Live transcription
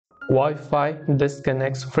Wi-Fi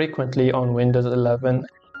disconnects frequently on Windows 11.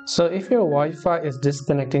 So if your Wi-Fi is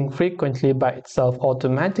disconnecting frequently by itself,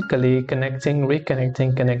 automatically connecting,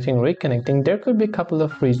 reconnecting, there could be a couple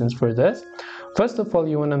of reasons for this. First of all,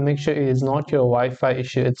 you want to make sure it is not your Wi-Fi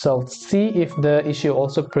issue itself. See if the issue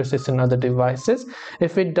also persists in other devices.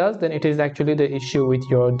 If it does, then it is actually the issue with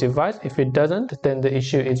your device. If it doesn't, then the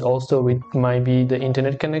issue is also with maybe the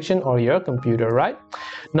internet connection or your computer, right?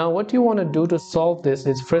 Now what you want to do to solve this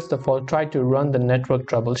is, first of all, try to run the network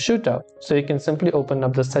troubleshooter. So you can simply open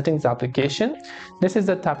up the settings application. This is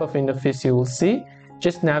the type of interface you will see.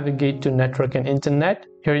 Just navigate to network and internet.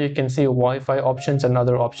 Here you can see Wi-Fi options and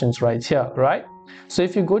other options right here, right? So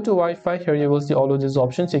if you go to Wi-Fi, here you will see all of these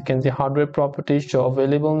options. You can see hardware properties, show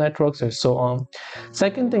available networks, or so on.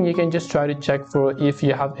 Second thing, you can just try to check for if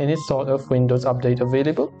you have any sort of Windows update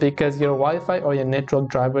available, because your Wi-Fi or your network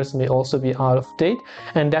drivers may also be out of date,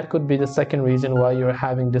 and that could be the second reason why you're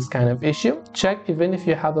having this kind of issue. Check even if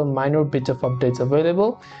you have a minor bit of updates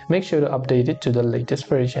available, make sure to update it to the latest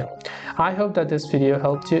version. I hope that this video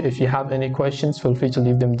helped you. If you have any questions, feel free to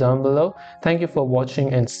leave them down below. Thank you for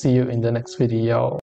watching and see you in the next video.